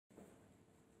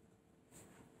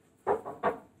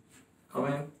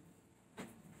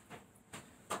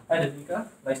Hi, Danica.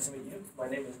 Nice to meet you. My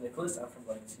name is Nicholas. I'm from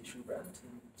Legacy Shoe Brand.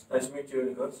 Nice to meet you,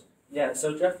 Nicholas. Yeah,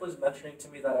 so Jeff was mentioning to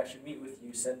me that I should meet with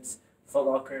you since Foot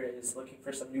Locker is looking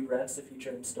for some new brands to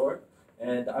feature in store.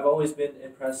 And I've always been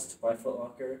impressed by Foot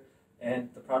Locker and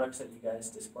the products that you guys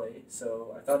display.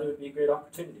 So I thought it would be a great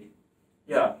opportunity.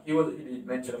 Yeah, he did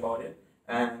mention about it,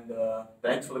 and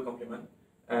thanks for the compliment.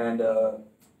 And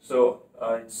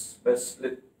it's best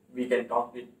that we can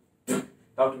talk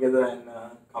together and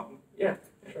come. Yeah,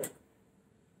 sure.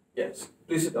 Yes,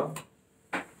 please sit down.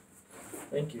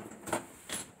 Thank you.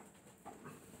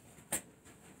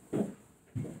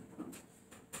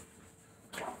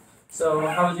 So,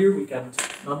 how was your weekend?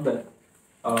 Not bad.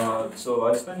 So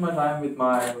I spent my time with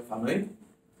my family.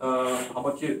 How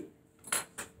about you?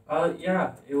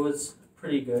 Yeah, it was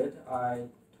pretty good. I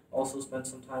also spent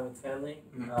some time with family.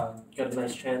 Got a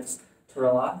nice chance to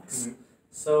relax.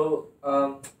 So,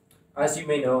 as you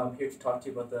may know, I'm here to talk to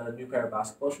you about the new pair of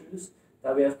basketball shoes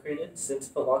that we have created since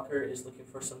Foot Locker is looking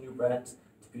for some new brands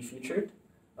to be featured.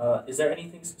 Is there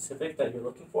anything specific that you're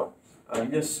looking for?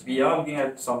 Yes, we are looking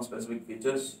at some specific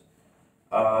features.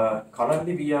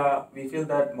 Currently, we feel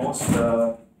that most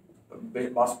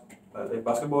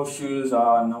basketball shoes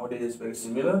are nowadays very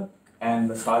similar, and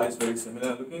the style is very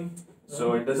similar looking.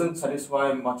 So it doesn't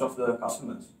satisfy much of the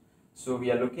customers. So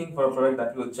we are looking for a product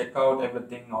that will check out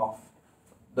everything of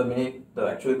the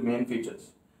actual main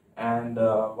features, and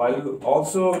while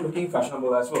also looking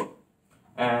fashionable as well.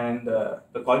 And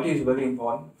the quality is very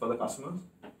important for the customers.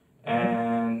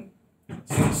 And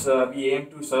since we aim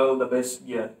to sell the best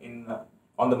gear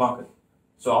on the market,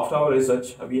 so after our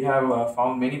research, we have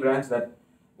found many brands that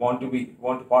want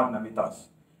to partner with us,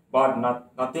 but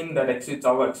nothing that exceeds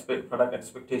our product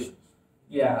expectations.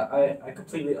 Yeah, I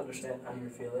completely understand how you're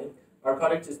feeling. Our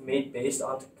product is made based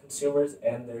on consumers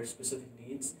and their specific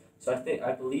needs. So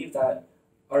I believe that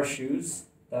our shoes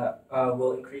that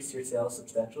will increase your sales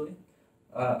substantially.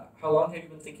 How long have you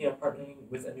been thinking of partnering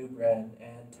with a new brand,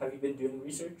 and have you been doing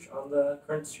research on the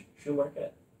current shoe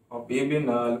market? We've been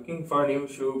looking for a new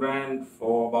shoe brand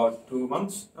for about 2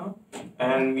 months now,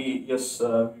 and we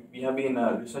have been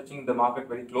researching the market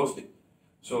very closely.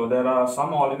 So there are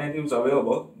some alternatives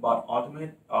available, but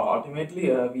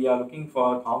ultimately we are looking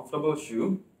for a comfortable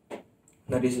shoe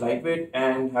that is lightweight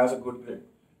and has a good grip,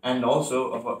 and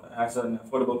also has an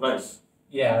affordable price.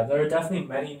 Yeah, there are definitely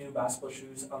many new basketball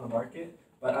shoes on the market,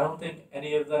 but I don't think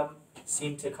any of them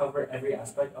seem to cover every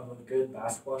aspect of a good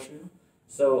basketball shoe.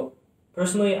 So,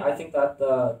 personally, I think that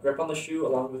the grip on the shoe,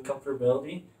 along with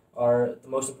comfortability, are the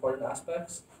most important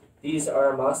aspects. These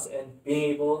are a must, and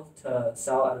being able to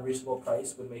sell at a reasonable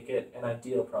price would make it an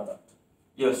ideal product.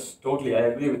 Yes, totally, I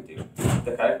agree with you.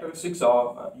 The characteristics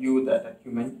of you that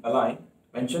you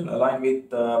mentioned align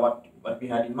with what we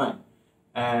had in mind.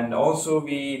 And also,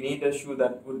 we need a shoe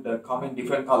that would come in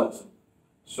different colors,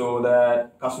 so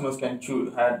that customers can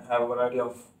have a variety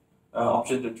of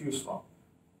options to choose from.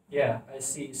 Yeah, I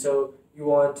see. So you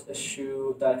want a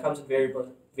shoe that comes in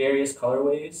various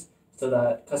colorways so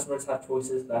that customers have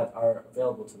choices that are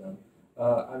available to them.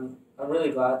 I'm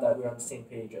really glad that we're on the same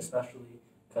page, especially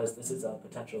because this is a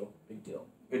potential big deal.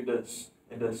 It is,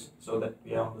 so that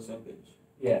we are on the same page.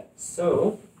 Yeah,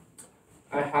 so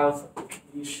I have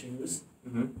these shoes.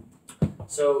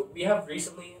 So we have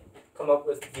recently come up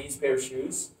with these pair of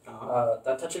shoes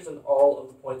that touches on all of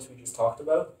the points we just talked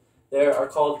about. They are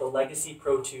called the Legacy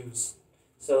Pro 2s.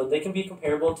 So they can be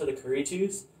comparable to the Curry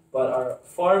 2s, but are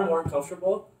far more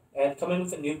comfortable and come in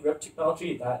with a new grip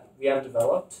technology that we have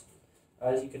developed,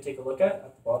 as you can take a look at the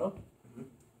bottom.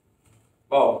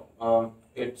 Wow, I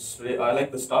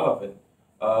like the style of it.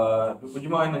 Would you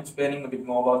mind explaining a bit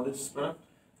more about this product?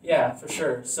 Yeah, for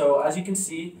sure. So as you can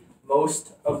see,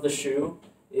 most of the shoe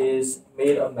is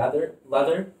made of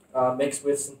leather mixed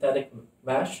with synthetic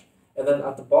mesh, and then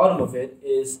at the bottom of it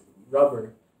is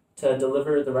rubber to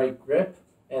deliver the right grip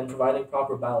and providing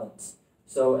proper balance.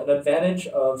 So an advantage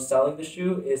of selling the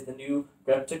shoe is the new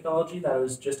grip technology that I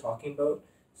was just talking about.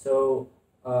 So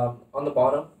on the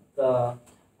bottom, the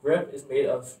grip is made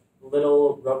of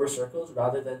little rubber circles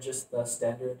rather than just the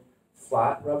standard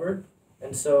flat rubber.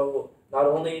 And so not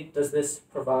only does this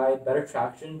provide better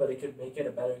traction, but it could make it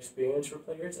a better experience for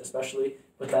players, especially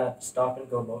with that stop and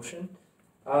go motion.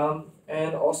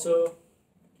 And also,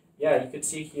 yeah, you could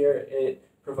see here it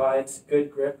provides good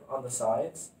grip on the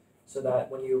sides so that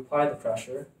when you apply the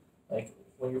pressure, like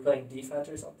when you're playing defense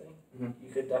or something,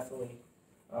 you could definitely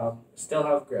still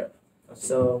have grip.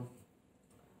 So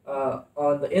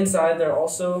on the inside, there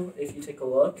also, if you take a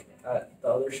look at the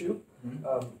other shoe,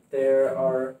 there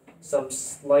are some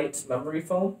slight memory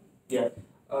foam Yeah.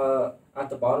 at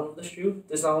the bottom of the shoe.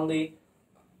 This not only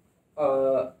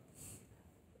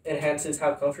enhances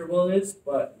how comfortable it is,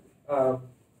 but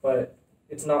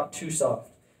it's not too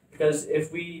soft. Because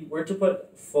if we were to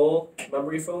put full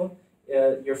memory foam,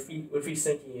 your feet would be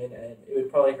sinking in and it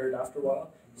would probably hurt after a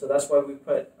while. So that's why we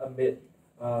put a mid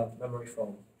memory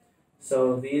foam.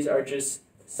 So these are just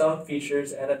some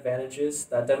features and advantages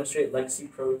that demonstrate Legacy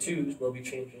Pro 2s will be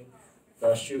changing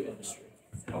the shoe industry.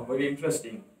 Very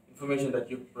interesting information that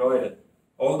you provided.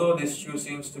 Although this shoe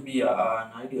seems to be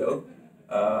an ideal,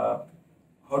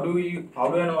 how do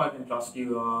I know I can trust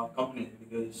your company?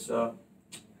 Because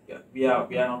yeah,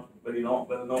 we are not very well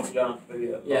known. We are not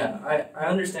very Yeah, I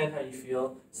understand how you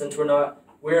feel since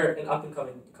we're an up and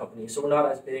coming company, so we're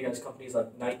not as big as companies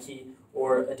like Nike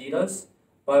or Adidas,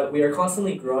 but we are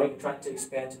constantly growing and trying to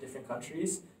expand to different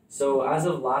countries. So as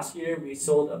of last year, we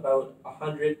sold about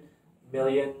 100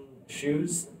 million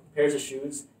pairs of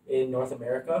shoes in North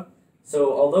America.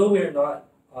 So although we're not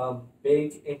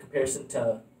big in comparison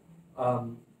to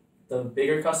the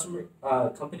bigger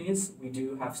companies, we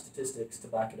do have statistics to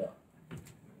back it up.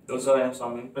 Those are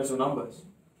some impressive numbers.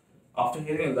 After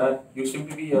hearing that, you seem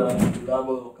to be a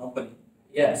reliable company.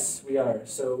 Yes, we are.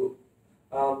 So,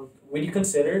 would you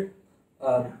consider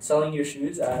selling your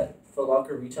shoes at Foot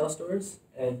Locker retail stores?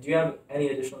 And do you have any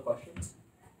additional questions?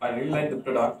 I really like the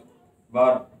product,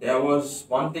 but there was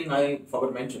one thing I forgot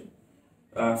to mention.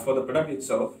 For the product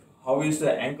itself, how is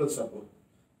the ankle support?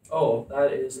 Oh,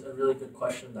 that is a really good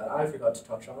question that I forgot to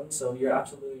touch on. So you're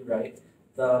absolutely right.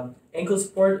 The ankle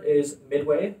support is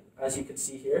midway, as you can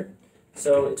see here.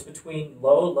 So it's between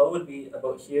low would be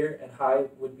about here, and high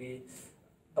would be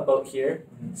about here.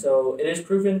 Mm-hmm. So it is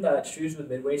proven that shoes with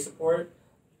midway support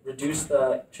reduce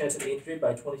the chance of injury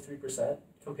by 23%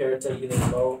 compared to either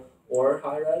low or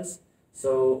high res.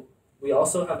 So we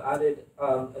also have added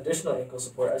additional ankle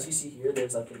support. As you see here,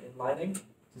 there's like an inlining.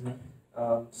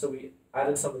 Mm-hmm. So we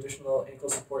added some additional ankle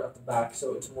support at the back,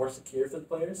 so it's more secure for the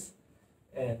players.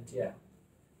 And yeah.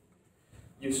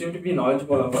 You seem to be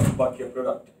knowledgeable about your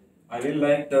product. I really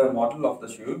like the model of the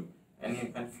shoe, and you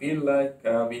can feel like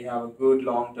we have a good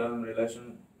long-term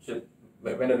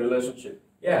vendor relationship.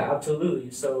 Yeah, absolutely.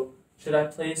 So should I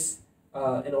place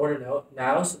an order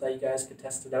now so that you guys could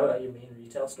test it out at your main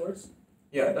retail stores?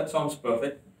 Yeah, that sounds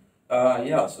perfect.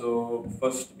 Yeah, so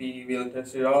first we will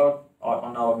test it out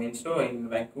on our main store in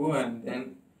Vancouver and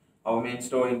then our main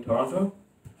store in Toronto.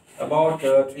 About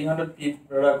 300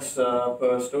 products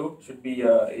per store should be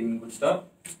in good stuff.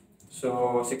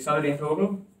 So 600 in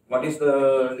total. What is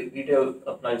the retail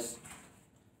price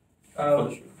for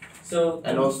the shoe?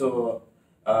 And also,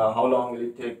 how long will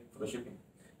it take for the shipping?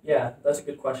 Yeah, that's a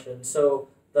good question. So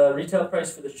the retail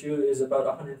price for the shoe is about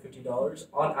 $150.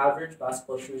 On average,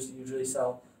 basketball shoes usually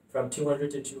sell from $200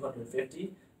 to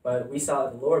 $250, but we sell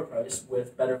at a lower price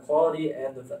with better quality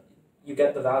and you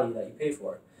get the value that you pay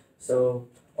for. So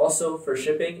also for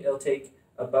shipping, it'll take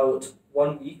about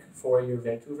 1 week for your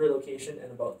Vancouver location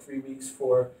and about 3 weeks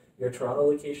for your Toronto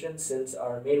location, since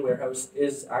our main warehouse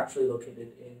is actually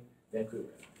located in Vancouver.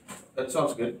 That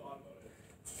sounds good.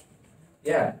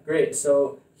 Yeah, great.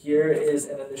 So here is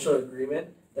an initial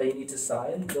agreement that you need to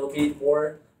sign. There'll be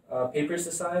more papers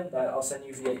to sign that I'll send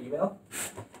you via email.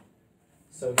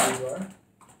 So here you are.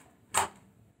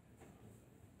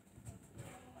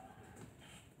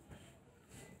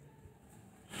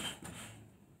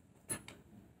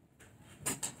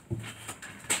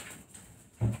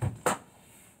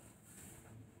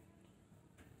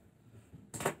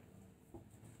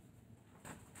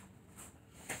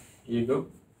 Here you go.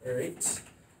 All right.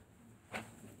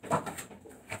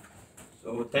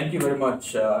 So thank you very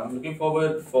much. I'm looking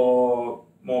forward for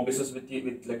more business with you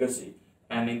with Legacy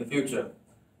and in the future.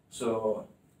 So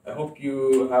I hope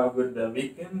you have a good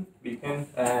weekend,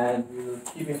 and we'll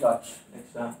keep in touch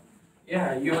next time.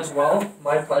 Yeah, you as well.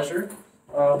 My pleasure.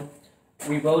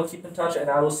 We will keep in touch, and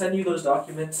I will send you those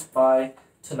documents by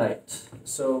tonight.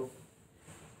 So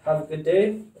have a good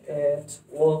day, and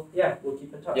we'll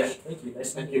keep in touch. Yeah. Thank you.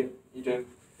 Nice to Thank meet you. you. You too.